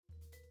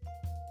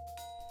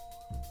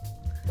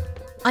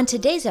On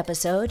today's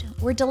episode,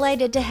 we're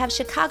delighted to have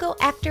Chicago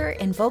actor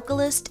and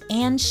vocalist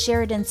Ann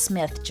Sheridan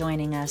Smith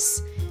joining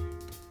us.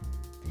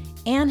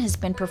 Ann has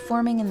been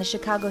performing in the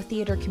Chicago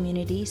theater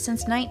community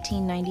since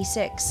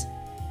 1996.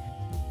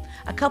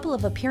 A couple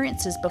of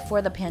appearances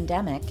before the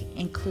pandemic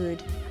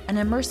include an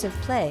immersive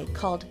play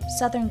called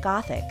Southern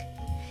Gothic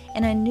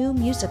and a new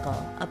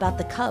musical about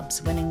the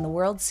Cubs winning the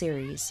World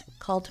Series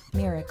called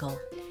Miracle.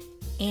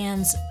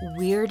 Ann's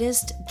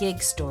weirdest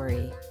gig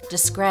story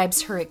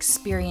describes her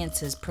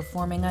experiences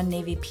performing on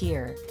Navy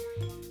Pier.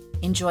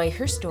 Enjoy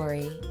her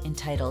story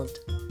entitled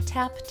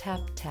Tap,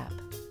 Tap, Tap.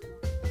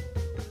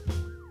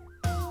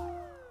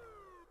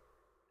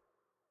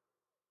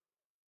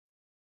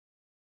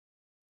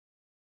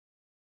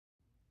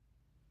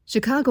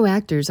 Chicago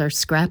actors are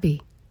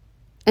scrappy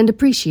and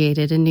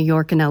appreciated in New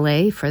York and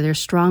LA for their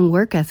strong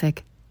work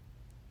ethic.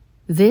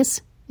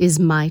 This is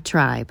my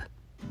tribe.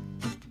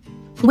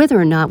 Whether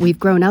or not we've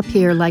grown up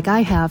here like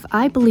I have,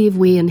 I believe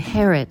we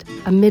inherit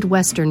a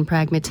Midwestern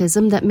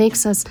pragmatism that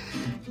makes us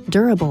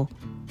durable.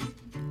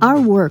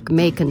 Our work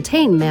may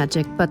contain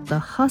magic, but the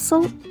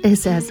hustle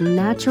is as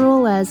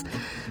natural as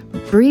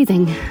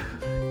breathing,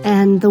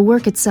 and the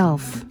work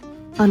itself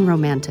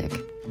unromantic.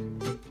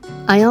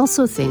 I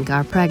also think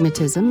our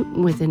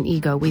pragmatism, with an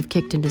ego we've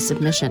kicked into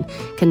submission,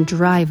 can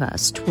drive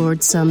us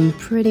towards some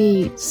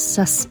pretty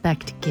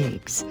suspect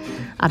gigs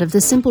out of the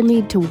simple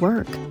need to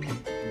work.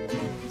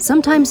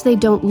 Sometimes they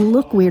don't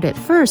look weird at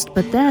first,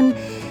 but then,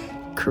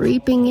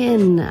 creeping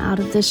in out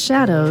of the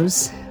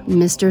shadows,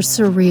 Mr.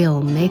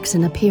 Surreal makes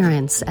an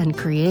appearance and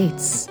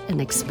creates an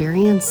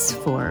experience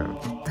for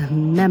the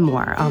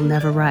memoir I'll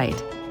never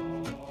write.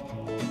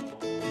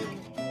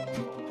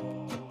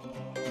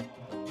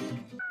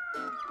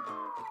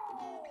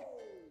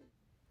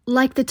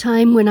 Like the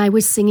time when I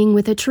was singing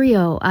with a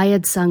trio I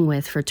had sung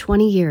with for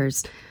 20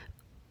 years.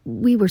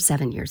 We were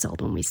 7 years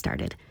old when we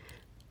started.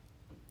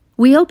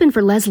 We opened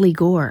for Leslie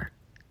Gore.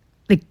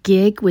 The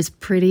gig was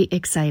pretty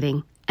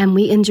exciting, and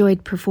we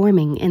enjoyed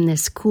performing in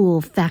this cool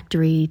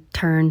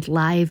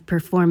factory-turned-live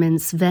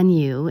performance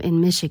venue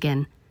in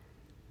Michigan.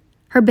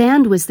 Her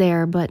band was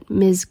there, but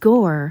Ms.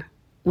 Gore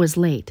was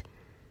late.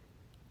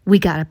 We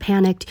got a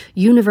panicked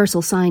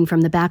universal sign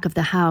from the back of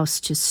the house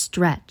to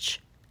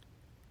stretch.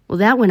 Well,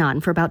 that went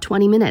on for about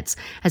 20 minutes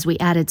as we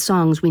added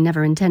songs we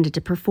never intended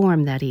to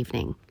perform that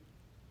evening.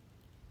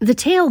 The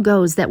tale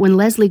goes that when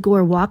Leslie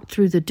Gore walked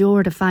through the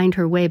door to find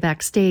her way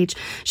backstage,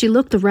 she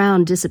looked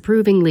around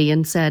disapprovingly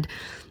and said,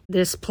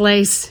 "This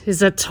place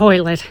is a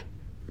toilet."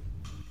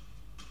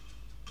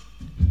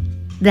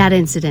 That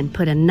incident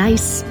put a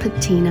nice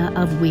patina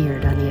of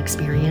weird on the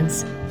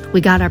experience. We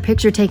got our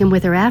picture taken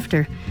with her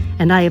after,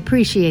 and I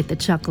appreciate the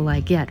chuckle I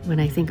get when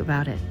I think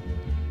about it.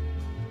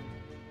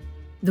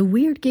 The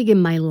weird gig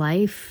in my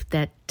life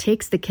that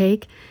takes the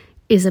cake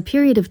is a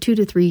period of 2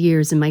 to 3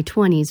 years in my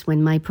 20s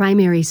when my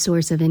primary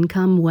source of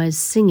income was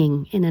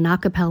singing in an a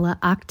cappella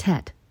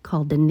octet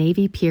called the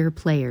Navy Pier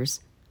Players.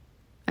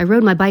 I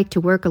rode my bike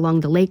to work along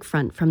the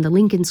lakefront from the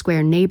Lincoln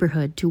Square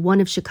neighborhood to one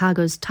of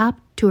Chicago's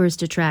top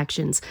tourist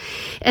attractions,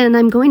 and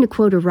I'm going to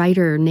quote a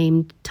writer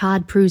named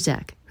Todd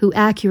Pruzek, who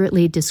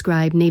accurately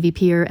described Navy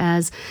Pier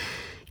as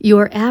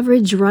your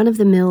average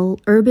run-of-the-mill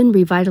urban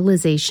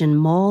revitalization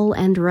mall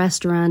and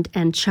restaurant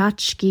and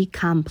tchotchke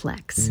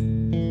complex.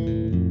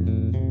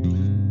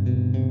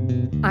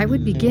 I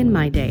would begin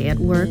my day at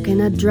work in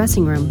a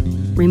dressing room,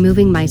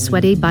 removing my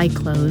sweaty bike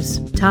clothes,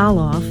 towel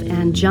off,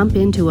 and jump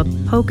into a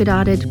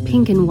polka-dotted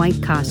pink and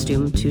white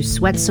costume to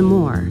sweat some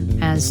more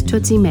as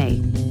Tootsie May,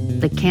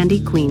 the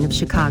candy queen of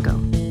Chicago.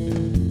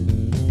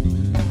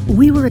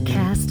 We were a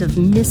cast of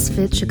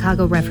misfit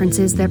Chicago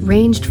references that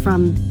ranged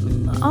from,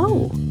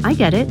 "Oh, I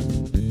get it,"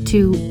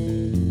 to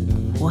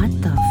 "What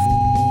the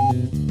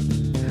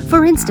f***?"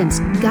 For instance,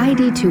 Guy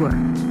Detour.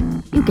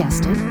 You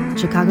guessed it,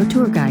 Chicago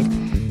tour guide.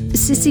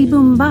 Sissy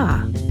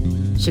Boomba,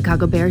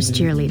 Chicago Bears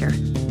cheerleader.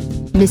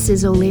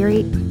 Mrs.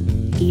 O'Leary,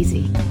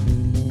 easy.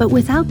 But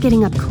without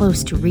getting up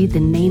close to read the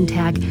name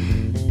tag,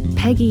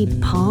 Peggy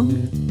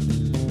Pong?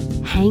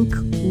 Hank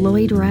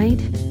Lloyd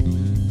Wright?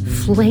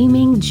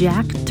 Flaming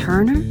Jack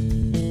Turner?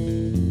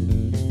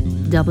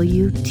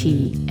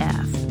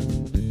 WTF.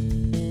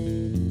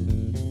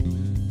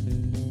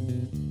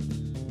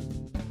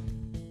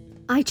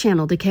 I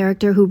channeled a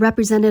character who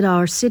represented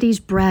our city's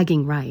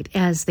bragging right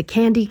as the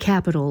candy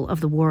capital of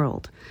the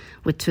world,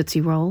 with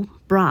Tootsie Roll,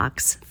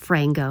 Brock's,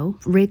 Frango,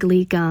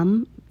 Wrigley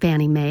Gum,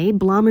 Fannie Mae,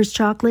 Blommer's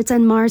Chocolates,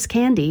 and Mars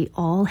Candy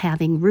all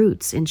having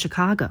roots in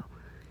Chicago.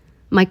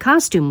 My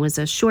costume was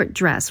a short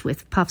dress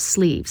with puff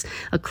sleeves,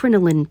 a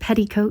crinoline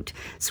petticoat,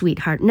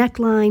 sweetheart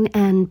neckline,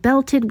 and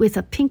belted with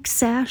a pink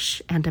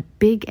sash and a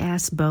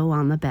big-ass bow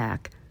on the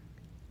back.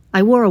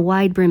 I wore a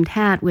wide-brimmed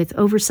hat with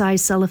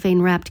oversized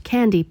cellophane-wrapped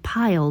candy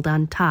piled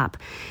on top,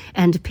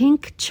 and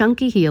pink,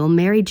 chunky-heel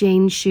Mary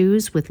Jane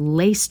shoes with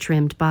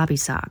lace-trimmed bobby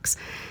socks.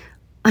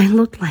 I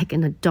looked like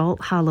an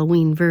adult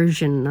Halloween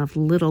version of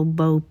Little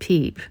Bo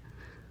Peep.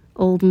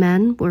 Old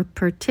men were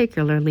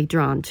particularly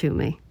drawn to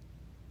me.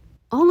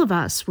 All of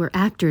us were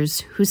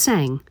actors who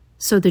sang,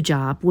 so the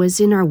job was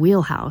in our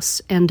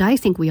wheelhouse, and I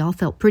think we all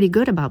felt pretty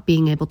good about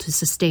being able to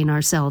sustain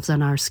ourselves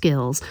on our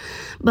skills,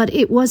 but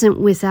it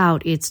wasn't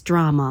without its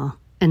drama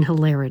and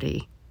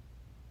hilarity.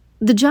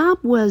 The job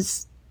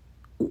was,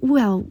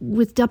 well,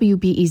 with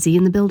WBEZ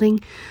in the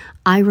building,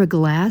 Ira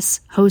Glass,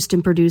 host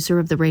and producer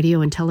of the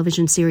radio and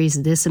television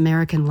series This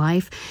American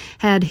Life,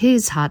 had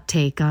his hot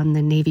take on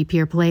the Navy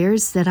Pier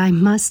Players that I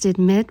must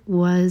admit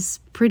was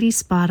pretty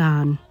spot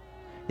on.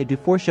 They do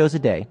 4 shows a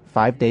day,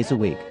 5 days a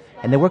week,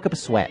 and they work up a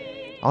sweat.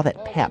 All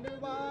that pep,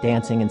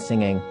 dancing and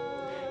singing.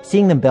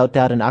 Seeing them belt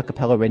out an a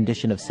cappella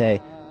rendition of,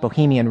 say,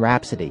 Bohemian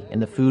Rhapsody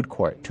in the food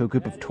court to a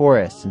group of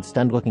tourists and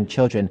stunned-looking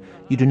children,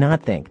 you do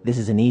not think this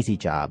is an easy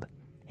job.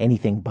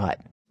 Anything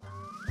but.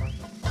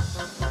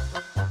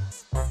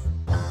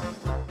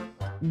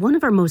 One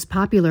of our most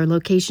popular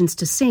locations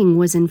to sing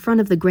was in front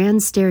of the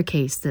grand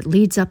staircase that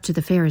leads up to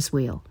the Ferris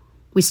wheel.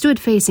 We stood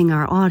facing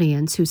our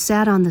audience, who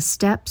sat on the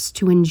steps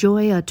to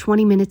enjoy a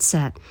 20-minute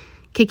set,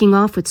 kicking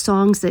off with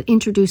songs that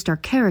introduced our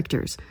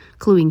characters,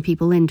 cluing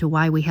people into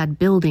why we had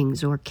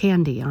buildings or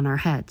candy on our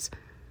heads.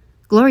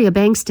 Gloria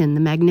Bankston,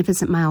 the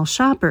Magnificent Mile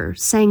Shopper,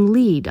 sang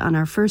lead on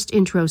our first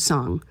intro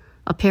song,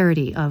 a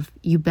parody of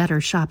You Better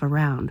Shop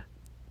Around.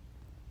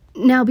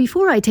 Now,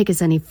 before I take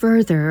us any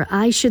further,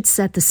 I should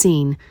set the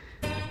scene.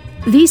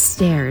 These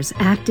stairs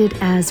acted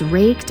as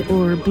raked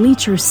or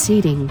bleacher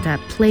seating that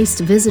placed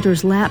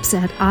visitors' laps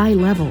at eye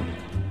level.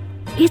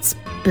 It's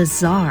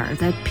bizarre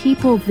that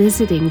people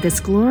visiting this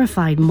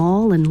glorified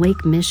mall in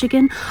Lake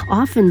Michigan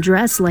often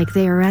dress like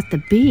they are at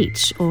the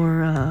beach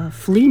or a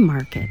flea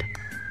market.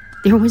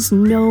 There was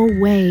no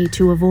way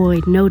to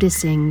avoid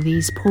noticing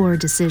these poor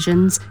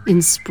decisions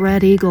in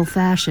spread eagle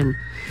fashion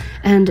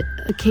and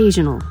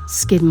occasional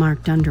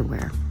skid-marked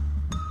underwear.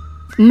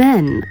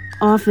 Men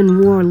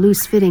often wore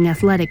loose-fitting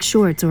athletic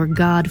shorts or,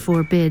 God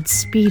forbid,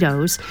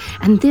 Speedos,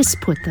 and this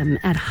put them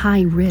at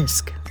high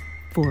risk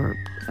for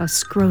a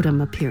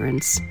scrotum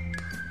appearance.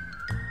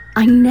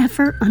 I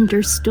never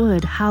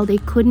understood how they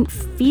couldn't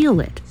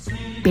feel it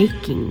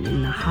baking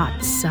in the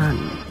hot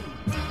sun.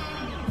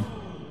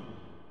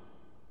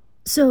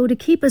 So to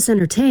keep us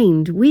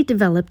entertained, we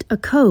developed a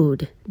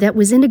code that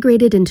was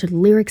integrated into the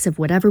lyrics of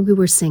whatever we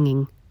were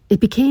singing. It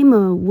became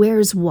a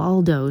Where's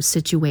Waldo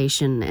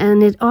situation,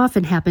 and it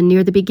often happened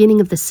near the beginning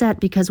of the set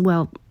because,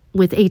 well,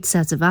 with 8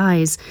 sets of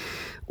eyes,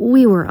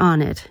 we were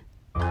on it.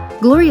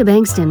 Gloria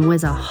Bankston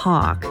was a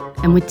hawk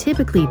and would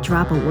typically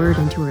drop a word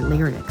into her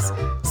lyrics.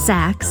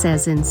 Sax,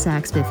 as in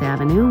Saks Fifth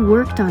Avenue,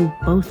 worked on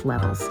both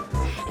levels.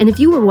 And if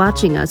you were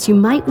watching us, you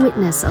might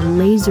witness a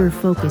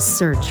laser-focused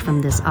search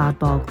from this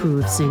oddball crew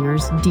of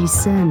singers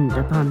descend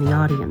upon the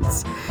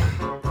audience.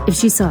 If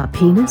she saw a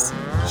penis,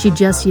 she'd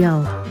just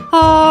yell,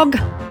 "Hog!"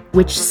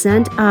 which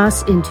sent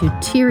us into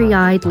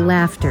teary-eyed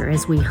laughter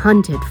as we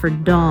hunted for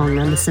dong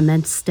on the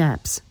cement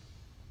steps.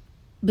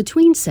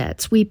 Between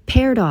sets, we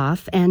paired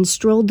off and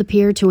strolled the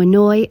pier to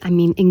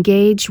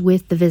engage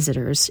with the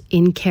visitors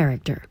in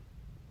character.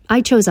 I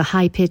chose a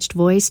high-pitched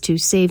voice to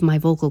save my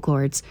vocal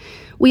cords.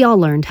 We all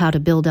learned how to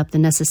build up the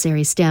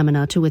necessary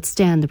stamina to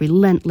withstand the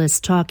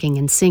relentless talking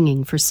and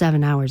singing for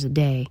 7 hours a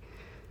day.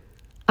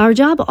 Our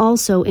job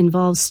also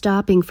involves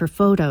stopping for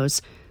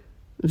photos.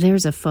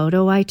 There's a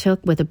photo I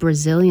took with a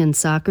Brazilian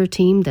soccer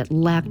team that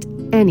lacked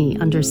any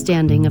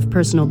understanding of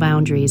personal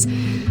boundaries.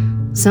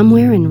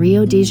 Somewhere in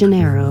Rio de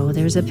Janeiro,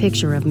 there's a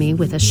picture of me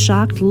with a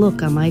shocked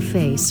look on my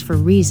face for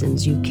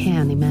reasons you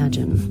can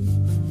imagine.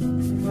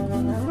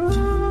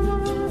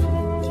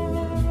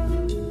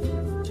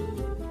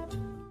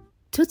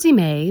 Tootsie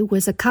May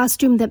was a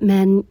costume that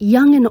men,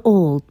 young and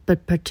old,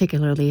 but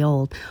particularly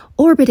old,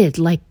 orbited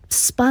like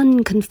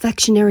spun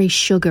confectionery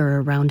sugar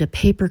around a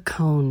paper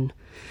cone.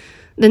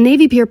 The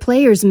Navy Pier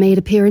Players made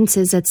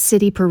appearances at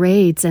city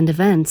parades and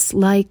events,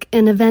 like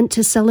an event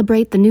to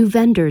celebrate the new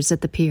vendors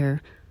at the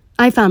pier.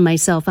 I found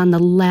myself on the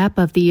lap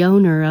of the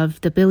owner of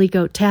the Billy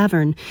Goat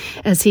Tavern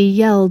as he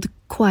yelled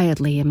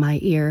quietly in my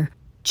ear,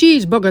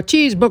 "Cheeseburger,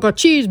 cheeseburger,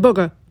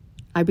 cheeseburger."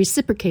 I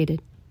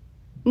reciprocated,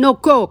 "No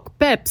Coke,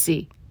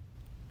 Pepsi."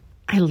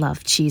 I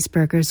love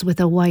cheeseburgers with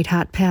a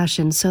white-hot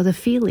passion, so the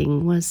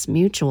feeling was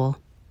mutual.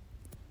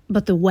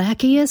 But the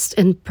wackiest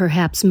and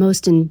perhaps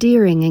most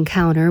endearing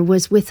encounter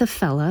was with a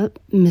fella,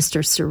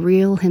 Mr.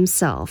 Surreal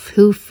himself,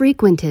 who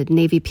frequented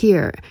Navy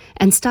Pier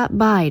and stopped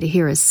by to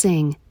hear us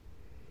sing.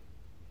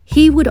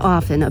 He would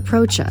often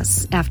approach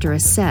us after a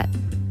set.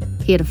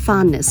 He had a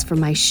fondness for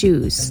my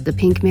shoes, the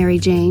pink Mary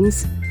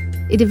Janes.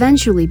 It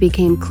eventually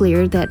became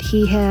clear that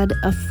he had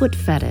a foot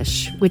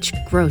fetish, which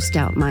grossed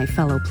out my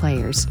fellow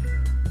players.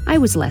 I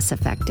was less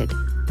affected.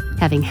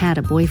 Having had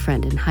a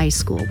boyfriend in high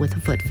school with a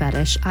foot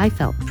fetish, I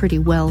felt pretty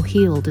well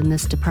heeled in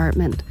this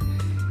department.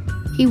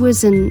 He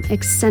was an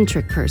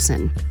eccentric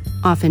person,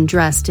 often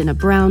dressed in a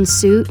brown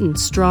suit and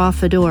straw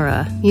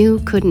fedora. You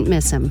couldn't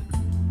miss him.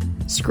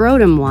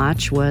 Scrotum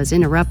Watch was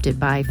interrupted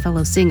by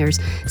fellow singers,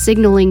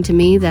 signaling to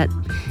me that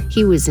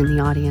he was in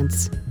the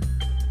audience.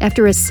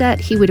 After a set,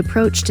 he would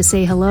approach to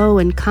say hello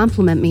and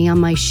compliment me on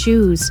my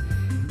shoes.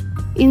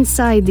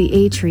 Inside the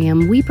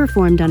atrium, we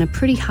performed on a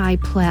pretty high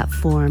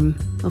platform,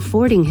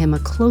 affording him a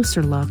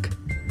closer look.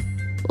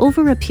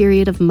 Over a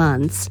period of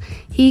months,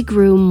 he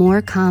grew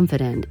more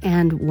confident,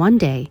 and one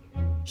day,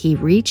 he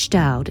reached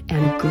out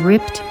and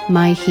gripped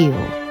my heel.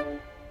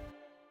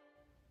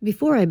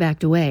 Before I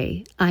backed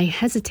away, I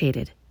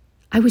hesitated.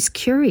 I was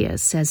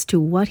curious as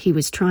to what he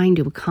was trying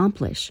to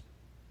accomplish.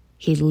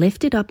 He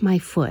lifted up my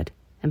foot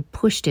and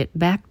pushed it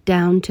back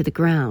down to the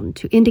ground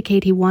to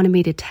indicate he wanted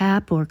me to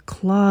tap or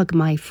clog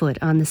my foot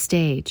on the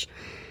stage.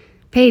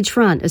 Paige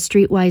Front, a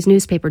streetwise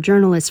newspaper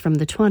journalist from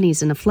the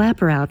 20s in a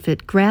flapper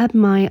outfit, grabbed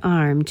my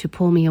arm to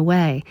pull me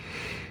away.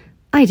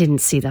 I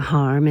didn't see the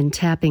harm in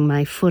tapping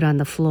my foot on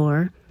the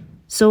floor,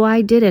 so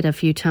I did it a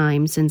few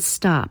times and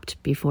stopped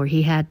before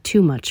he had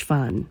too much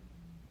fun.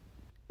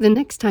 The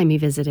next time he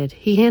visited,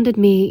 he handed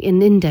me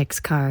an index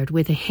card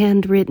with a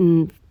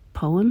handwritten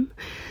poem.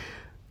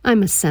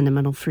 I'm a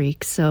sentimental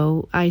freak,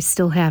 so I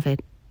still have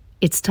it.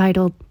 It's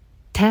titled,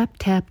 "Tap,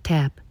 Tap,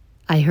 Tap.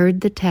 I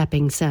Heard the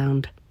Tapping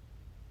Sound."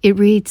 It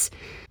reads,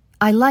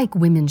 "I like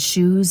women's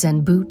shoes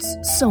and boots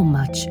so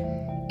much.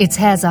 It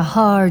has a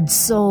hard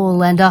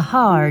sole and a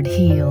hard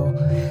heel.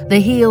 The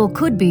heel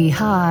could be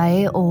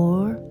high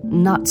or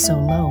not so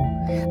low.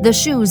 The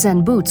shoes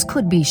and boots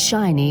could be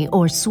shiny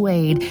or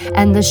suede,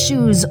 and the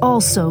shoes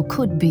also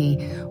could be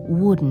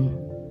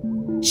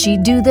wooden.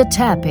 She'd do the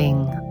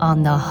tapping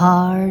on the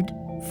hard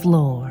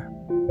floor."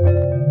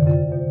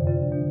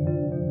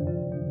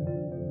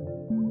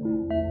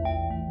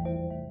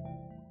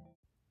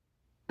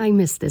 I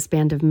miss this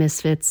band of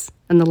misfits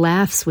and the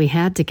laughs we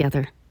had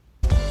together.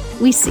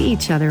 We see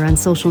each other on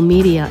social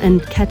media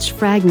and catch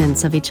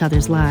fragments of each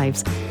other's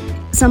lives.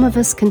 Some of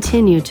us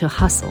continue to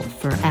hustle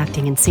for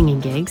acting and singing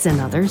gigs, and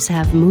others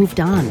have moved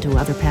on to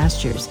other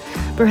pastures,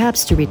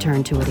 perhaps to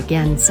return to it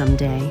again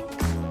someday.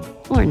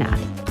 Or not.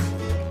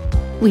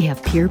 We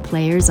have peer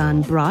players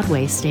on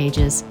Broadway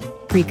stages,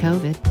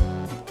 pre-COVID.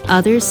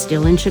 Others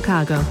still in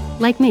Chicago,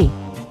 like me,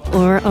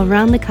 or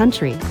around the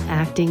country,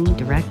 acting,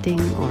 directing,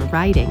 or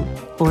writing,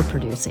 or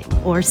producing,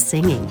 or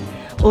singing,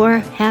 or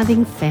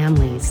having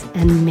families,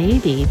 and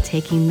maybe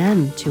taking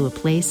them to a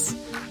place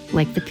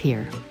like the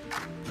Pier.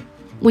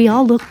 We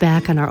all look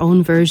back on our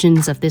own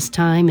versions of this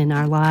time in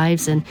our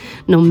lives, and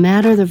no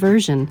matter the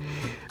version,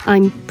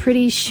 I'm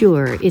pretty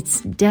sure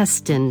it's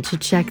destined to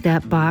check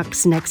that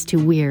box next to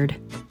weird.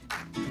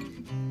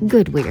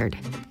 Good weird.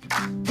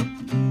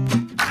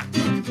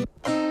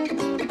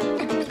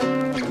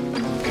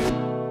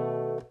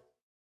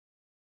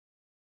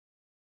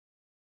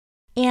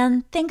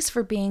 Anne, thanks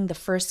for being the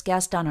first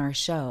guest on our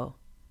show.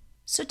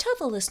 So tell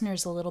the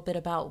listeners a little bit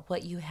about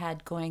what you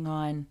had going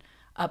on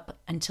up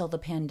until the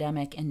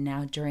pandemic and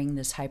now during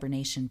this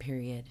hibernation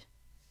period.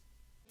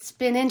 It's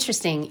been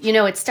interesting. You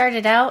know, it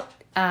started out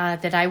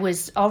that I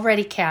was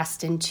already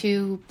cast in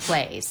 2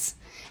 plays.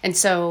 And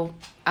so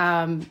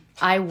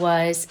I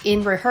was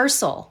in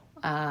rehearsal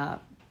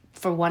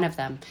for one of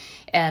them.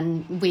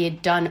 And we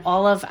had done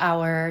all of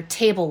our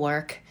table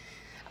work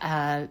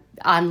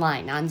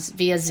online,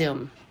 via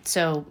Zoom.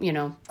 So, you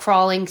know,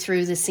 crawling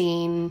through the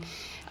scene,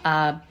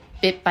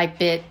 bit by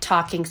bit,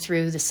 talking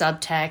through the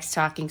subtext,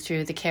 talking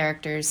through the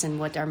characters and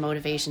what our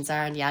motivations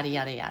are, and yada,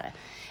 yada, yada.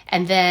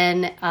 And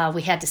then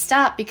we had to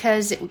stop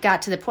because it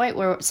got to the point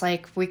where it's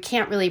like we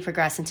can't really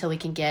progress until we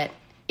can get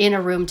in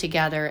a room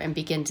together and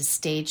begin to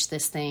stage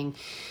this thing.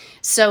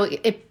 So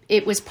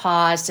it was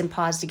paused and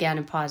paused again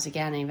and paused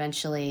again. And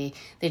eventually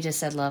they just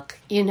said, look,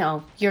 you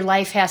know, your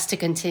life has to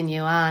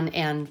continue on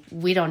and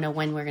we don't know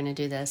when we're going to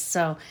do this.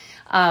 So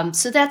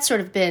that's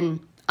sort of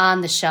been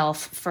on the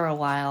shelf for a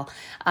while.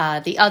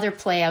 The other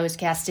play I was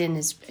cast in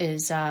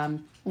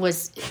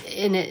was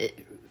in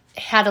it,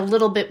 had a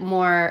little bit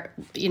more,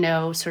 you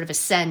know, sort of a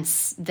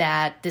sense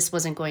that this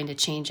wasn't going to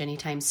change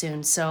anytime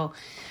soon. So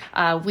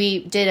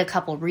we did a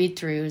couple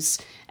read-throughs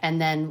and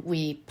then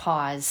we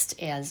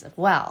paused as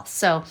well.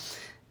 So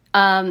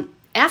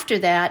after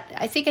that,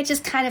 I think I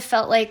just kind of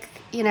felt like,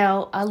 you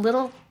know, I was a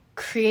little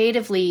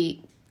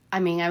creatively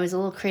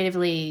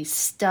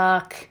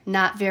stuck,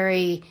 not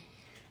very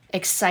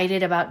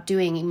excited about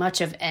doing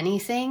much of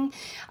anything.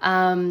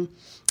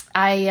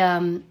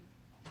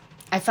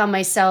 I found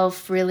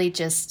myself really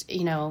just,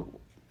 you know,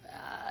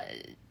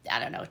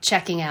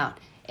 checking out.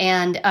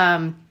 And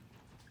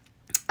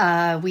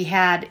we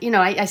had, you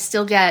know, I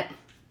still get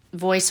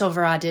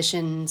voiceover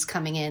auditions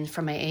coming in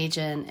from my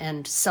agent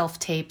and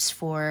self-tapes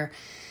for,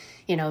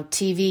 you know,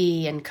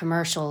 TV and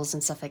commercials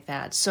and stuff like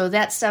that. So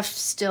that stuff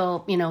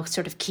still, you know,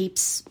 sort of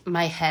keeps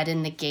my head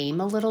in the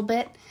game a little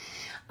bit.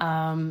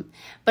 But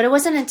it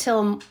wasn't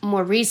until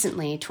more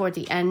recently, toward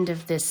the end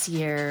of this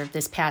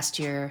past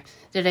year,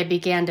 that I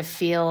began to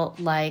feel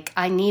like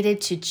I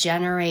needed to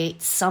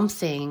generate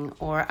something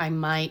or I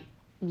might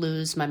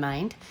lose my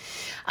mind.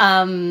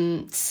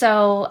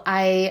 So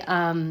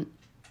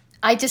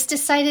I just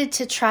decided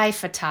to try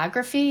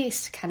photography.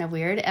 It's kind of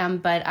weird.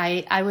 But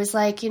I was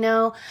like, you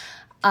know,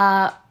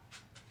 I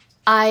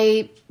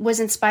was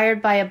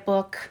inspired by a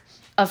book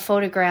of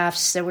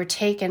photographs that were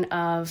taken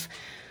of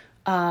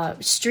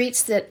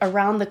streets that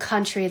around the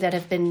country that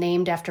have been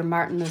named after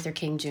Martin Luther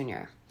King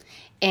Jr.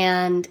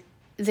 And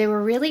they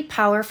were really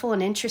powerful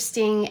and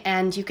interesting,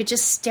 and you could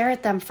just stare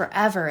at them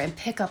forever and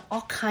pick up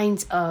all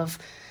kinds of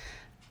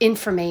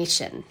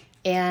information.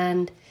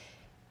 And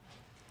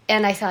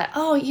I thought,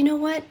 oh, you know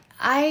what?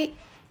 I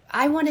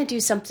want to do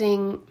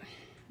something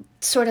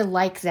sort of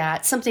like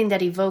that, something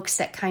that evokes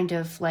that kind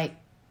of like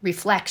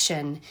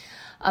reflection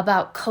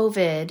about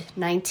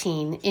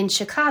COVID-19 in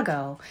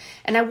Chicago.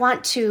 And I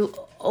want to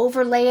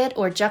overlay it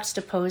or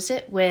juxtapose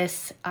it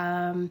with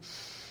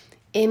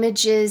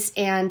images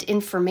and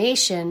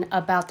information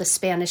about the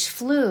Spanish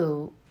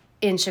flu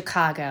in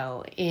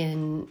Chicago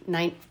between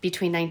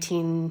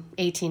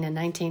 1918 and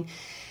 19,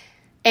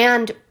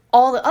 and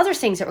all the other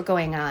things that were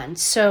going on.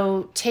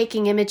 So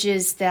taking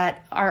images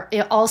that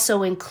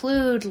also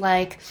include,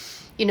 like,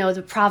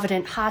 the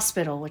Provident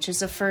Hospital, which is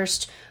the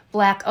first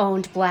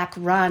Black-owned,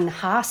 Black-run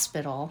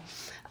hospital,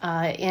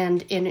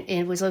 and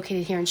it was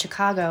located here in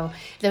Chicago.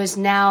 That was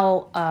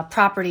now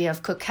property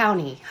of Cook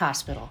County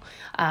Hospital,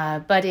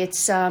 but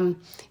it's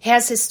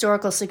has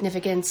historical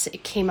significance.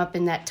 It came up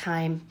in that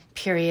time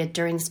period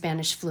during the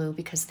Spanish flu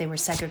because they were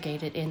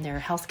segregated in their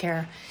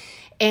healthcare.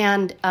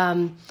 And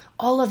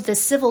all of the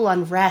civil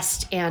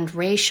unrest and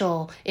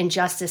racial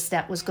injustice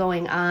that was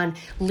going on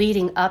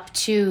leading up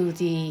to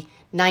the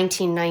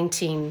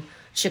 1919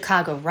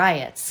 Chicago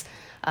riots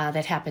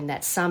that happened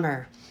that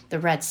summer, the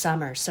Red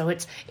Summer. So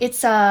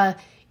it's an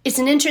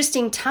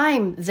interesting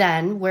time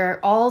then where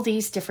all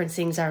these different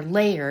things are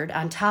layered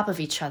on top of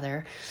each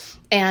other.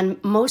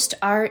 And most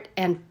art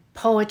and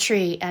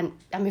poetry, and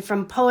I mean,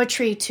 from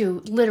poetry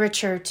to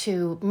literature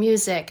to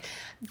music,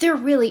 there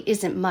really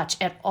isn't much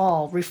at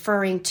all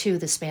referring to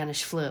the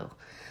Spanish flu.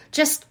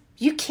 Just,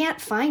 you can't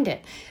find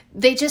it.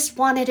 They just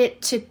wanted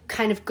it to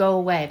kind of go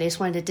away. They just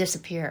wanted to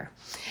disappear.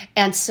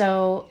 And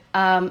so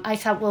I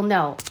thought, well,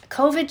 no,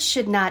 COVID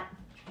should not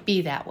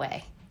be that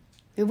way.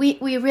 We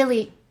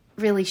really,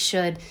 really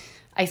should,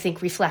 I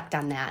think, reflect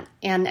on that.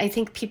 And I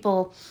think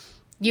people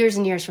years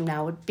and years from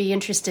now would be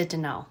interested to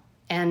know.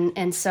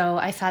 And so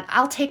I thought,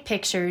 I'll take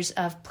pictures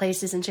of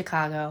places in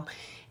Chicago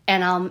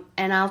and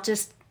I'll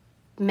just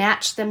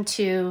match them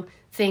to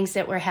things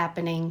that were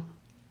happening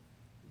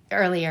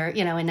earlier,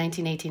 in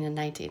 1918 and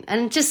 19.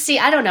 And just see,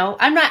 I don't know.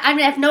 I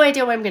have no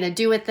idea what I'm going to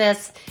do with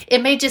this.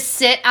 It may just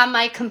sit on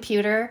my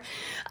computer.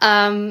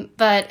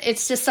 But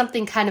it's just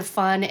something kind of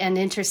fun and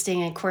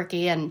interesting and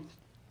quirky and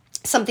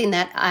something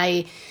that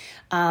I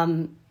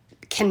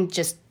can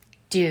just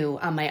do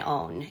on my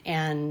own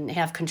and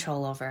have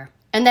control over.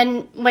 And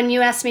then when you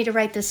asked me to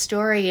write this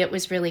story, it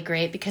was really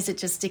great because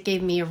it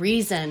gave me a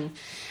reason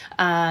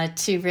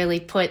to really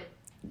put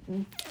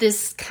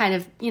this kind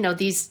of,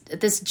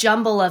 this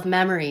jumble of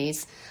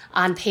memories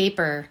on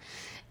paper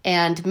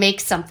and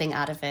make something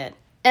out of it.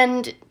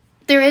 And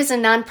there is a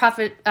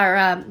nonprofit,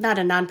 or not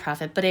a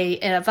nonprofit, but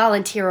a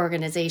volunteer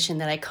organization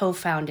that I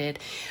co-founded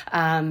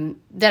that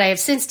I have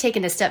since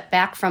taken a step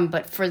back from.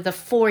 But for the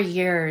 4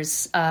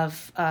 years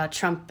of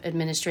Trump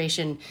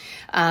administration,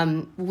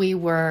 we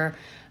were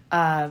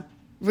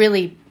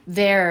really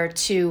there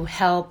to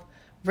help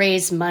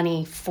raise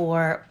money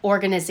for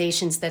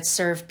organizations that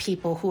serve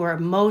people who are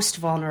most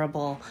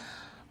vulnerable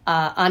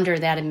under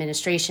that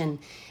administration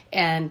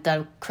and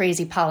the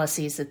crazy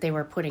policies that they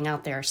were putting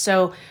out there.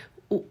 So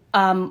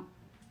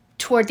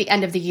toward the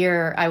end of the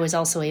year, I was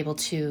also able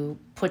to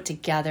put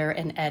together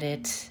and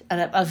edit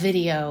a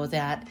video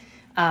that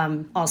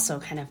also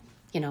kind of,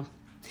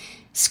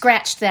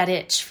 scratched that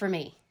itch for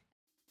me.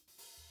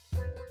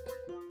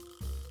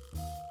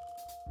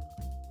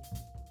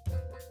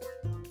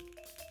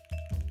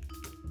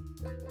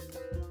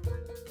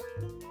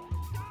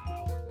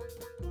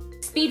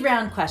 Speed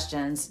round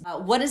questions.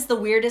 What is the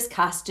weirdest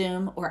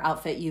costume or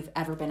outfit you've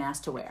ever been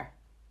asked to wear?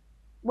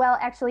 Well,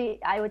 actually,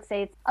 I would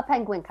say it's a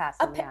penguin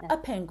costume. A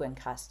penguin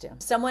costume.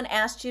 Someone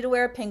asked you to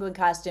wear a penguin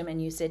costume and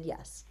you said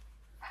yes.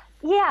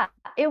 Yeah,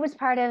 it was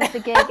part of the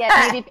gig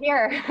at Navy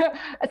Pier.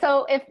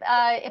 So if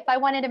I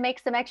wanted to make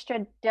some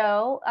extra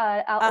dough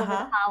out over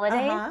the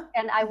holidays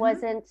and I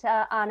wasn't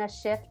on a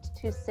shift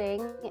to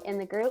sing in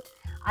the group,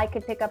 I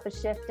could pick up a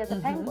shift as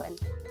a penguin.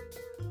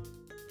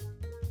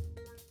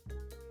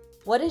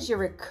 What is your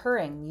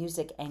recurring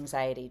music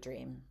anxiety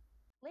dream?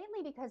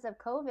 Lately, because of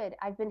COVID,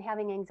 I've been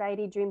having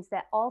anxiety dreams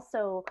that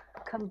also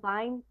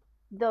combine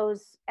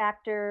those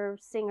actor,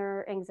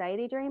 singer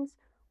anxiety dreams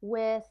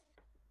with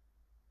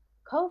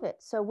COVID.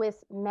 So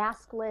with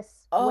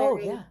maskless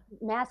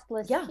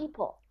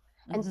people.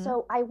 And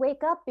so I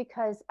wake up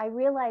because I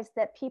realize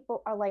that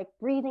people are like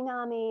breathing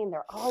on me and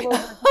they're all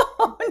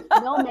over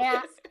no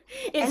mask.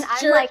 It's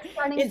I'm like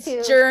starting it's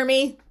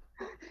germy.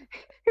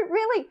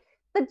 Really,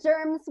 the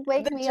germs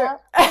wake me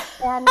up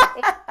and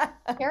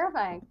it's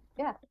terrifying.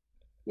 Yeah.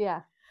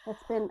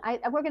 It's been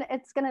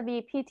it's gonna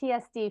be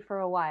PTSD for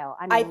a while.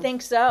 I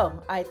think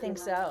so.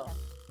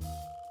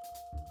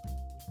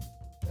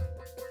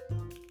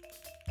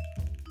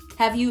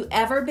 Have you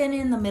ever been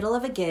in the middle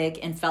of a gig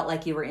and felt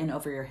like you were in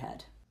over your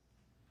head?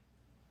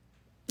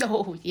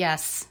 Oh,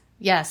 yes.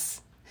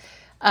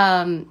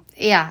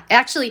 Yeah,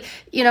 actually,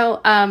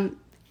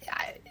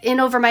 in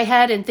over my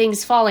head and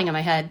things falling on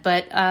my head.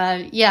 But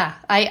yeah,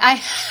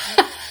 I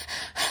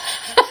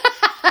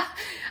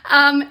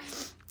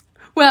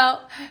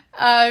well,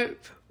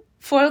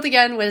 Foiled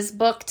Again was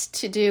booked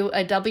to do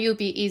a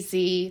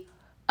WBEZ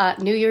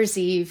New Year's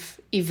Eve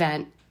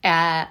event.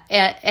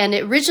 And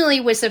it originally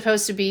was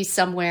supposed to be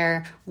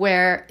somewhere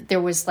where there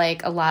was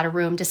like a lot of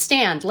room to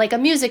stand, like a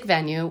music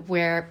venue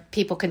where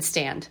people can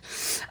stand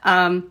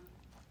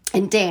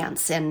and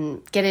dance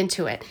and get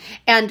into it.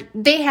 And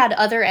they had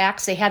other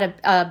acts. They had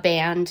a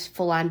band,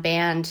 full-on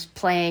band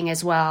playing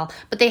as well,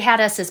 but they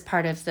had us as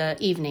part of the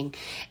evening.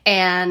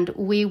 And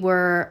we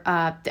were,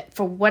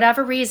 for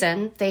whatever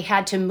reason, they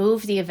had to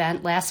move the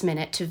event last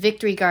minute to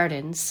Victory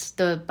Gardens,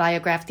 the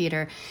Biograph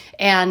Theater,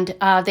 and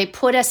they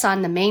put us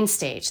on the main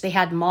stage. They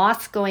had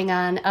Moth going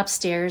on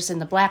upstairs in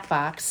the black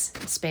box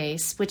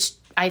space, which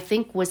I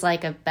think was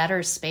like a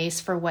better space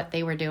for what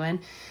they were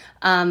doing.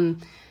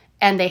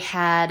 And they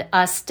had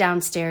us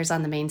downstairs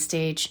on the main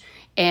stage,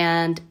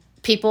 and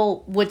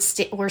people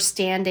were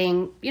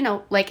standing,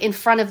 like in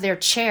front of their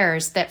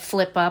chairs that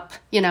flip up,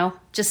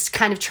 just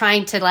kind of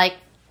trying to like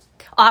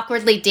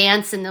awkwardly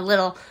dance in the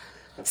little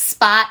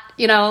spot,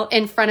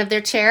 in front of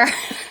their chair.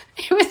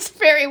 It was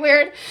very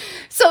weird.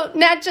 So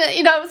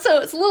NADGA,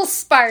 so it's a little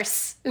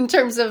sparse in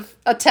terms of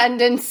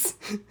attendance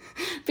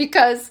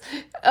because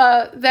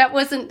that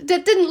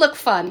didn't look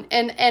fun.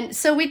 And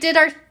so we did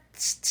our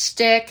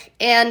shtick,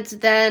 and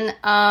then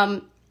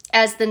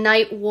as the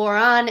night wore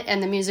on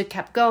and the music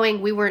kept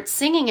going, we weren't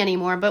singing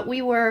anymore, but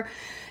we were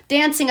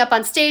dancing up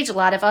on stage. A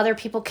lot of other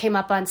people came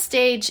up on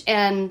stage,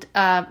 and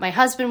my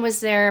husband was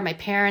there, my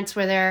parents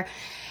were there,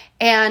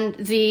 and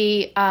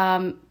the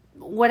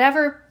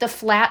whatever the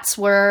flats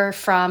were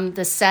from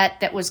the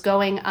set that was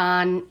going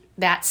on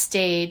that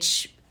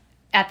stage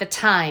at the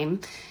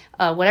time,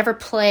 whatever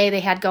play they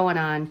had going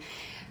on,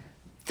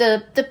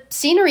 the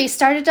scenery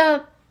started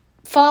to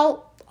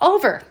fall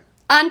over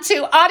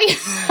onto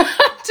audience,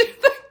 onto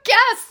the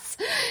guests.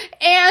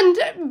 And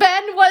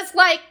Ben was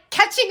like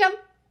catching them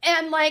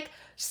and like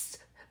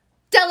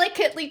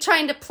delicately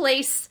trying to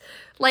place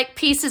like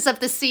pieces of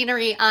the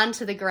scenery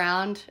onto the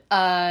ground,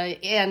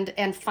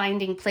 and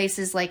finding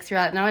places like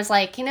throughout. And I was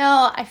like,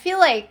 I feel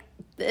like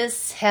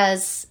this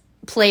has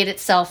played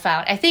itself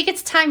out. I think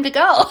it's time to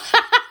go.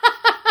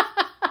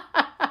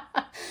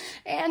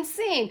 And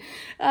scene.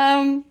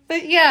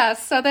 But yeah,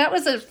 so that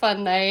was a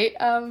fun night.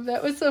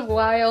 That was a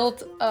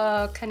wild,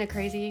 kind of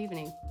crazy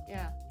evening.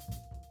 Yeah.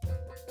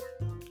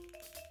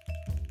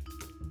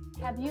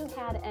 Have you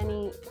had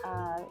any,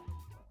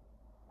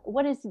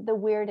 what is the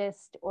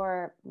weirdest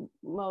or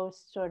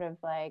most sort of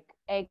like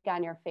egg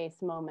on your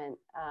face moment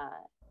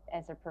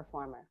as a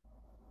performer?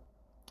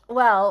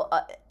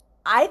 Well,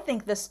 I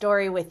think the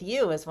story with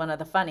you is one of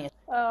the funniest.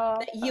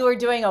 You were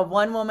doing a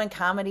one-woman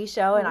comedy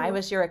show, and I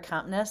was your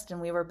accompanist,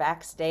 and we were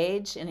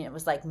backstage, and it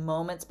was like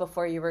moments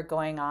before you were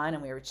going on,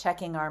 and we were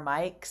checking our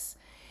mics,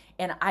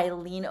 and I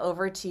lean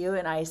over to you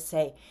and I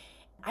say,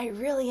 I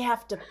really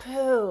have to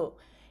poo.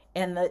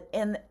 In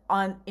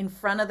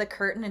front of the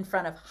curtain, in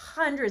front of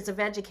hundreds of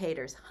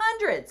educators.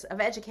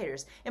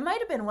 It might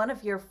have been one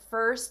of your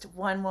first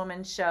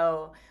one-woman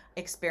show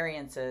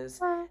experiences.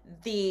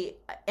 The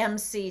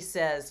MC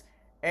says,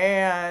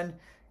 and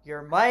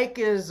your mic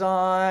is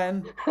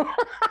on.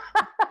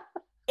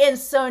 And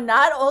so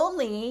not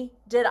only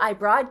did I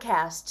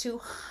broadcast to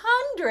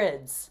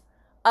hundreds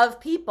of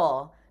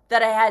people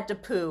that I had to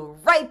poo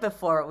right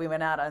before we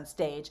went out on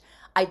stage,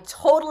 I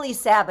totally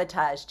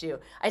sabotaged you.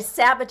 I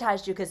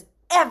sabotaged you because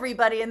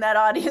everybody in that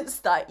audience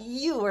thought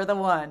you were the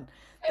one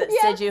that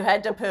said you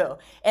had to poo.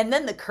 And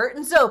then the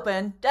curtains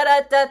open,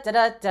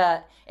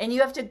 da-da-da-da-da-da, and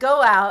you have to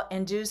go out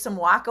and do some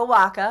waka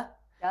waka.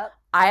 Yep.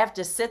 I have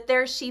to sit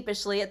there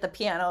sheepishly at the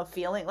piano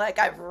feeling like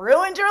I've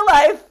ruined your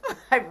life.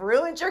 I've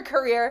ruined your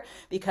career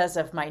because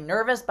of my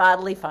nervous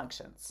bodily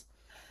functions.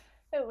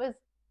 It was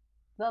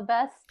the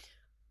best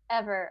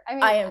ever. I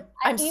mean,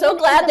 I'm so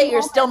glad that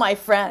you're still my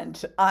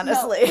friend,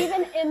 honestly. No,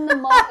 even in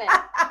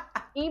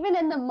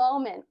the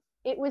moment,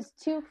 it was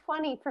too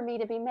funny for me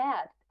to be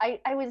mad.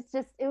 It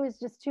was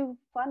just too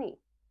funny.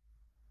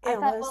 I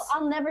thought, well,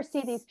 I'll never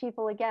see these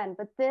people again,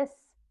 but this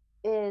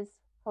is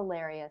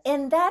hilarious.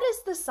 And that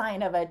is the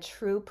sign of a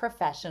true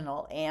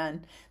professional,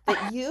 Anne,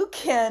 that you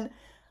can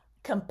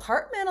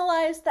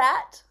compartmentalize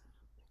that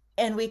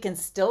and we can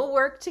still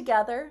work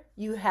together.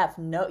 You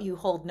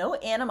hold no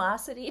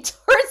animosity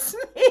towards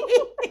me.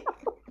 It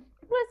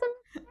was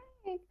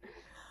amazing.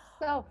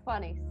 So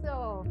funny.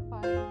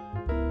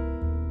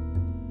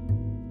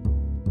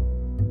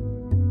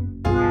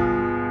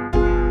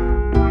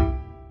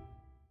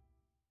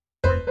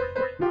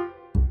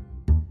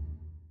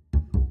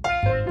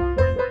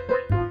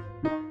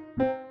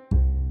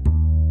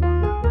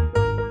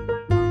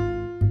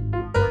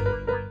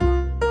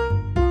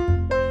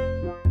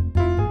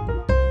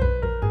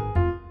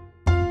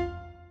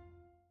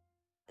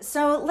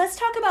 So let's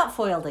talk about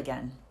Foiled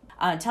Again.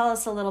 Tell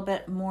us a little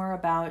bit more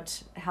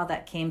about how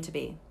that came to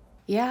be.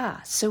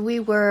 Yeah, so we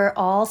were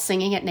all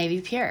singing at Navy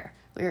Pier.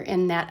 We're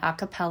in that a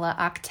cappella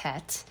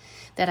octet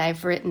that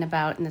I've written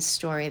about in the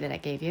story that I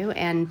gave you.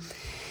 And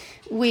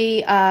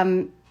we,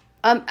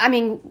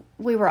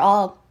 we were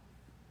all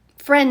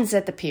friends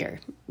at the Pier,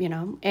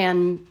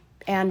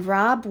 and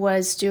Rob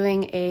was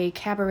doing a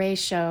cabaret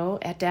show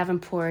at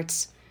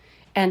Davenport's,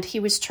 and he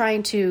was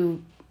trying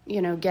to,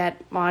 get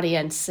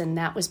audience, and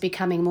that was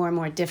becoming more and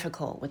more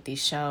difficult with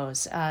these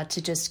shows,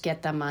 to just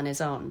get them on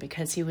his own,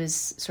 because he was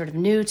sort of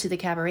new to the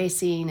cabaret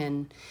scene,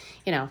 and,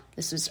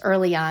 this was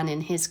early on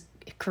in his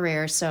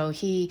career. So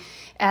he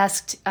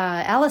asked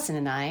Allison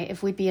and I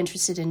if we'd be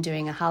interested in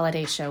doing a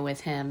holiday show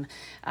with him,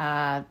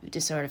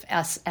 just sort of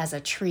us as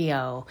a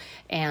trio.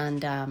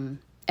 And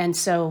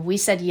so we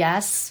said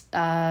yes,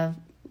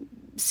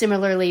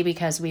 similarly,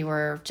 because we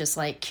were just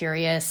like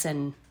curious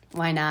and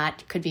why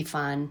not? Could be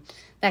fun,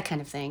 that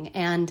kind of thing.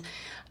 And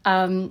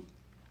and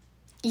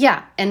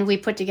we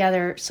put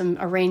together some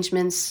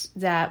arrangements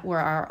that were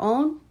our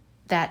own,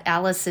 that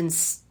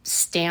Allison's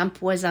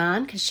stamp was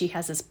on, because she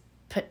has this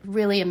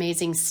really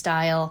amazing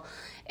style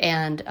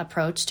and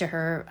approach to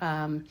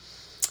her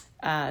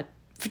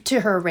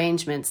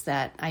arrangements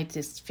that I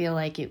just feel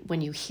like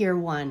when you hear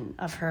one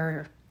of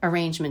her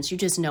arrangements, you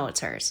just know it's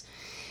hers.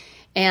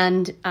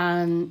 And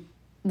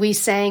we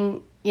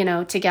sang,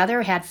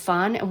 together, had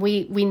fun, and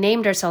we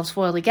named ourselves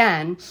Foiled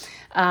Again,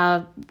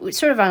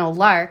 sort of on a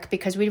lark,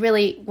 because we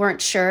really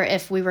weren't sure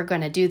if we were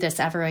going to do this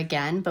ever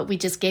again, but we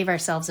just gave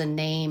ourselves a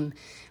name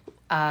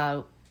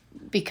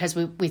because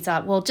we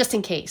thought, well, just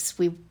in case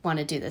we want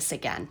to do this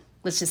again,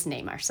 let's just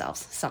name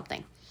ourselves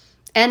something.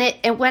 And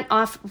it went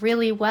off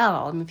really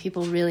well. I mean,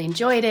 people really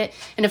enjoyed it.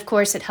 And of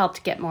course, it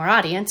helped get more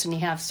audience. And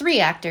you have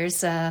 3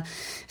 actors,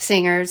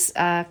 singers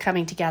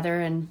coming together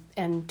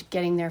and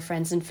getting their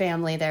friends and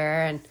family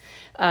there.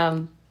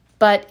 And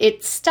but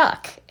it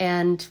stuck.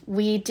 And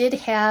we did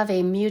have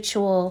a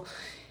mutual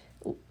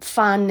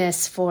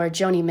fondness for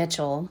Joni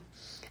Mitchell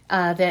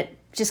that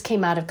just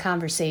came out of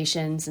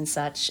conversations and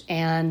such.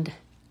 And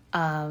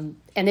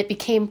it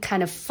became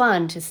kind of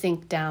fun to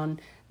think down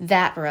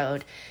that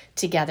road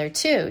together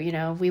too.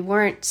 We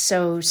weren't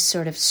so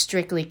sort of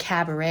strictly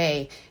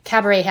cabaret.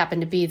 Cabaret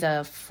happened to be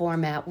the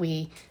format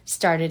we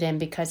started in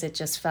because it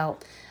just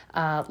felt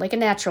like a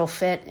natural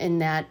fit in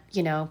that,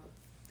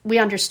 we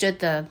understood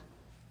the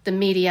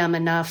medium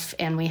enough,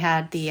 and we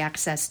had the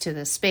access to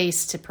the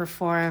space to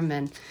perform,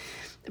 and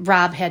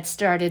Rob had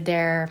started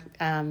there,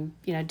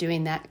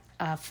 doing that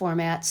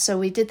format. So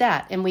we did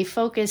that, and we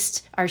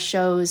focused our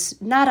shows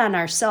not on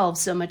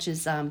ourselves so much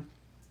as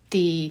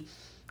the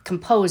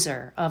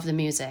composer of the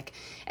music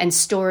and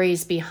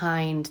stories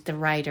behind the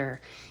writer,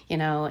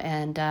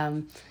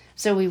 and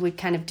so we would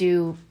kind of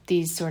do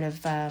these sort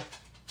of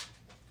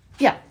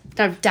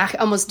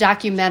almost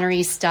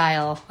documentary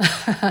style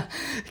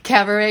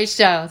cabaret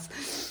shows.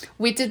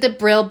 We did the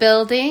Brill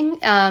Building,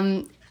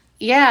 and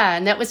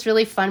that was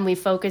really fun. We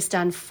focused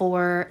on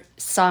 4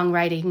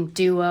 songwriting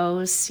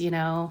duos,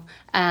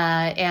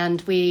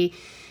 and we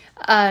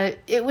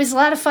it was a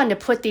lot of fun to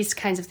put these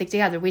kinds of things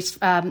together. We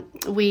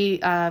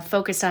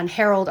focused on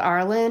Harold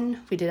Arlen.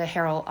 We did a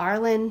Harold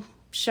Arlen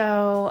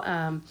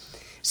show.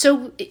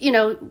 So,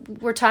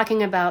 we're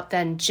talking about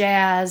then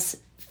jazz,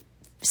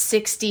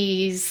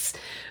 60s,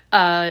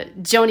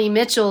 Joni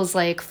Mitchell's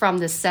like from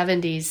the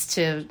 70s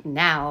to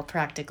now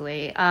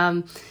practically.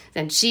 And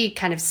she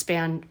kind of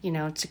spanned,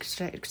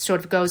 sort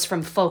of goes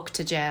from folk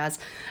to jazz.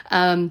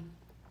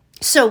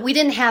 So we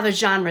didn't have a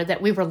genre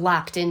that we were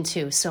locked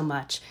into so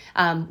much.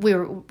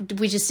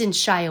 We just didn't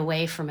shy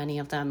away from any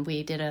of them.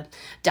 We did a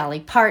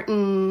Dolly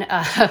Parton.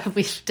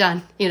 We've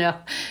done,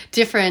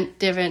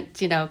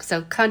 different,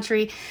 so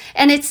country,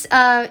 and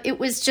it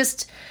was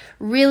just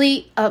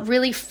really a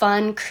really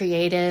fun,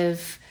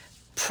 creative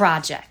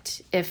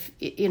project.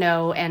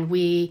 And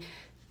we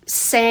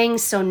sang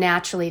so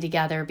naturally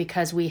together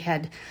because we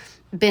had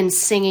been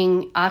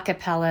singing a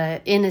cappella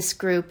in this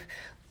group.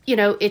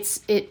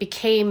 It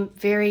became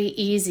very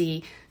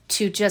easy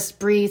to just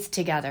breathe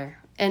together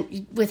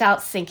and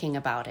without thinking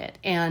about it.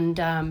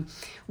 And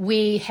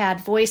we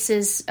had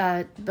voices,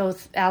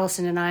 both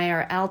Allison and I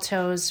are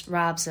altos,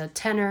 Rob's a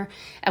tenor,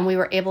 and we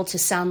were able to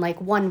sound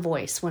like one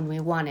voice when we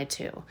wanted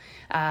to.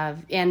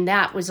 And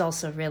that was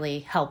also really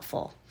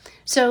helpful.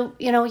 So,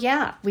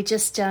 we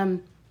just,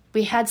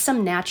 we had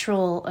some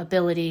natural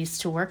abilities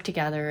to work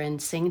together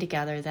and sing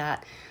together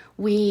that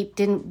we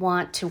didn't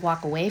want to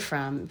walk away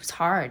from. It was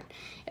hard.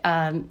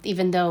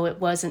 Even though it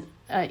wasn't,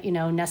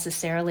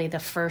 necessarily the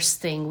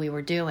first thing we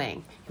were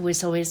doing. It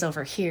was always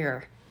over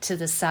here to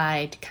the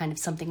side, kind of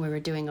something we were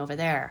doing over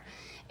there.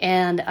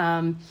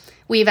 And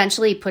we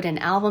eventually put an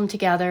album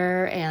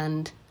together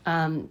and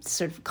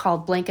sort of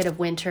called Blanket of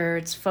Winter.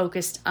 It's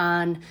focused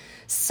on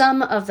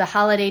some of the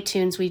holiday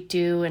tunes we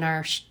do in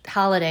our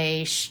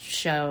holiday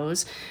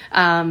shows,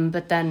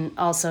 but then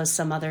also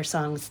some other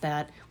songs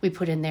that we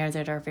put in there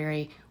that are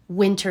very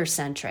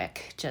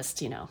winter-centric,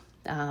 just,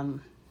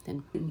 And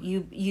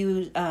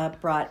you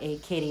brought a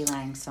Katie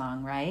Lang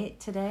song, right,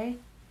 today?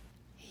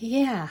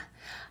 Yeah.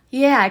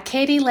 Yeah,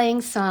 Katie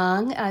Lang's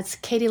song. It's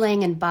Katie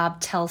Lang and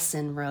Bob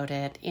Telson wrote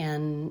it,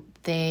 and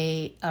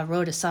they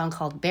wrote a song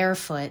called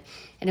Barefoot,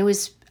 and it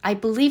was, I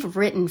believe,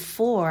 written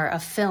for a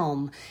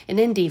film, an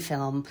indie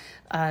film.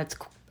 It's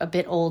a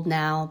bit old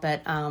now,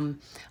 but the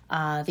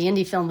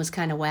indie film was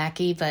kind of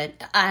wacky,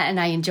 and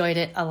I enjoyed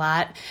it a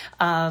lot.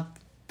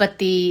 But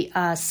the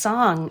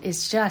song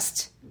is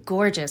just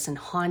gorgeous and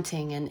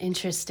haunting and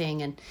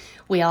interesting, and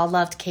we all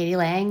loved Katie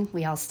Lang.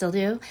 We all still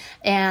do.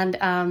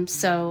 And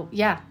so,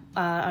 yeah,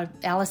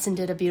 Allison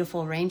did a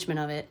beautiful arrangement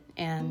of it,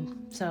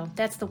 and so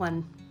that's the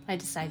one I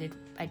decided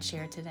I'd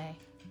share today.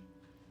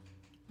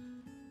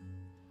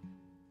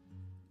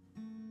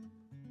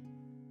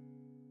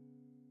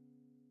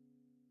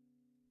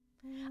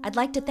 I'd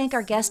like to thank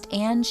our guest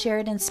Ann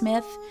Sheridan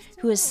Smith,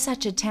 who is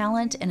such a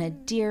talent and a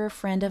dear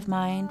friend of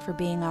mine, for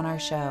being on our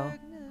show.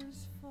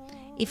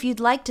 If you'd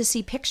like to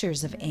see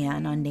pictures of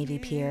Ann on Navy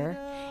Pier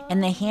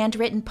and the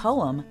handwritten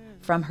poem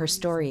from her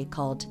story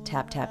called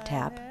Tap, Tap,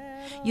 Tap,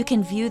 you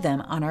can view them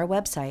on our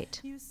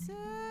website.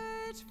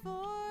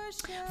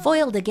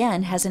 Foiled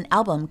Again has an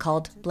album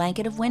called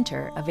Blanket of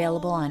Winter,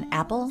 available on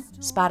Apple,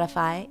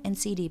 Spotify, and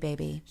CD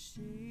Baby.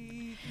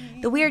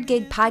 The Weird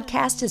Gig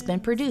podcast has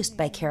been produced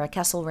by Kara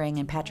Kesselring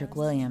and Patrick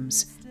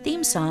Williams.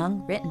 Theme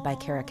song written by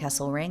Kara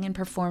Kesselring and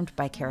performed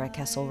by Kara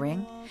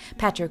Kesselring,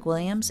 Patrick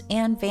Williams,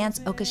 and Vance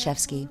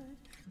Okashevsky.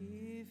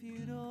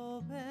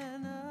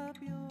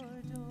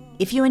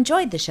 If you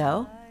enjoyed the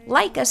show,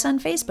 like us on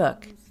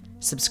Facebook.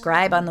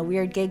 Subscribe on the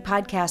Weird Gig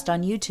podcast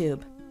on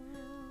YouTube.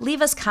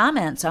 Leave us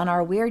comments on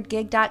our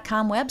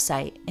weirdgig.com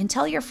website and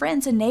tell your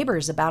friends and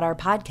neighbors about our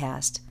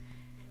podcast.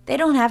 They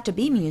don't have to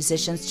be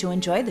musicians to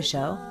enjoy the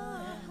show.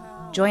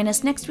 Join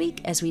us next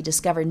week as we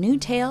discover new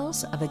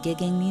tales of a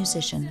gigging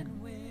musician.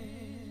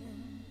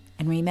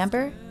 And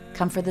remember,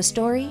 come for the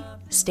story,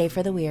 stay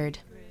for the weird.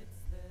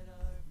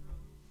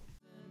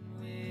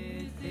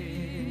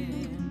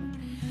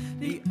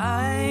 The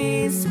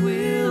ice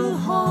will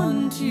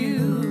haunt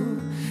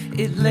you.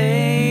 It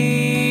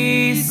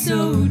lays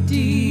so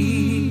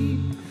deep,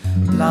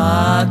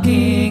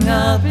 locking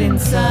up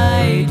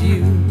inside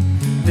you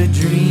the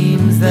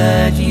dreams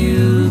that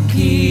you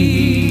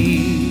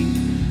keep.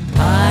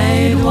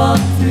 I'd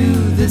walk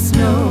through the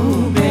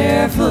snow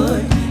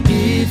barefoot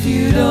if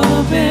you'd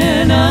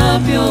open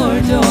up your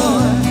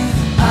door.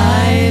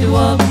 I'd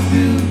walk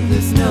through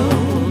the snow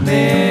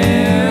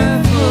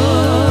barefoot.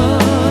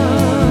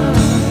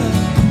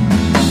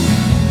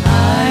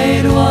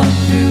 I'd walk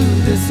through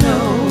the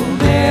snow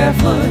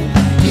barefoot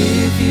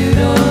if you'd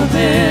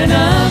open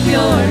up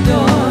your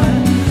door.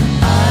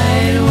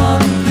 I'd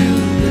walk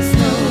through the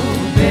snow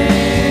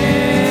barefoot.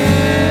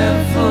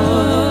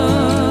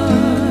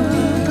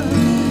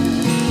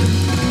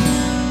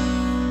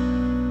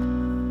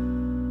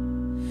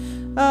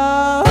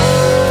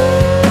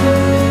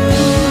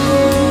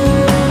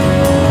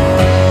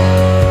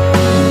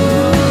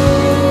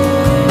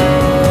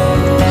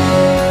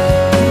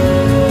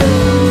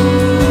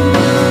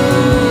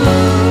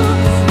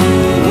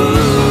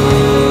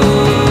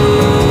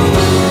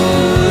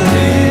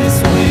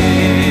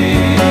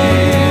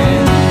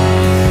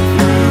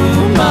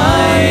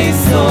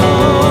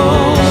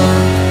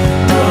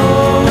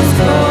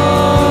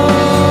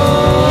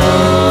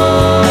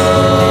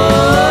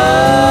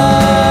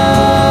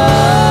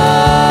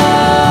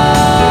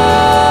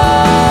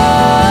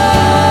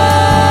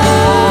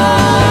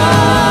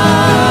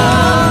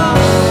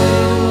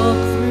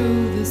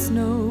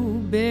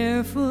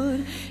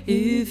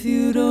 If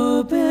you'd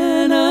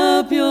open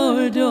up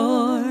your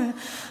door,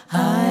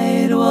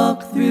 I'd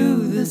walk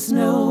through the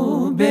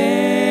snow barefoot.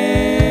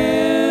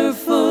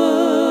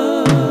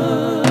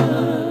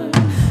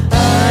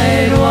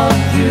 I'd walk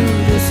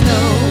through the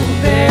snow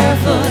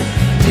barefoot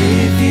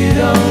if you'd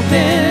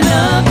open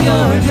up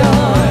your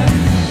door.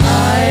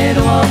 I'd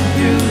walk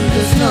through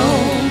the snow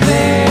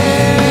barefoot.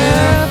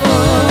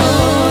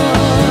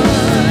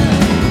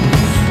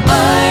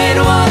 I'd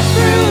walk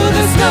through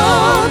the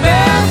snow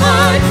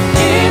barefoot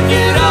if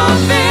you'd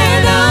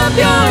open up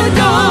your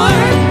door.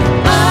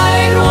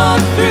 I'd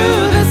walk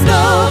through the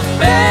snow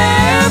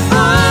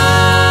barefoot.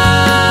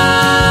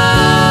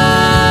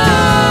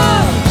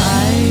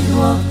 I'd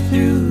walk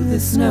through the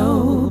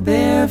snow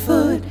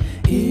barefoot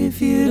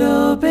if you'd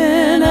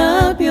open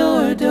up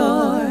your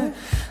door.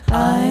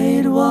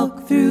 I'd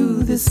walk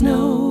through the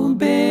snow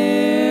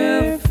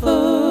barefoot.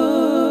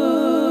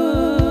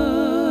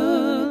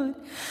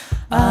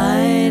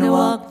 I'd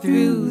walk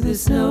through the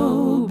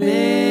snow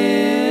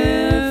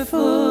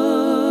barefoot.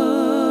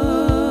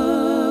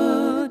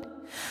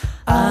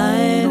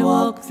 I'd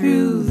walk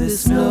through the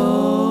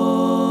snow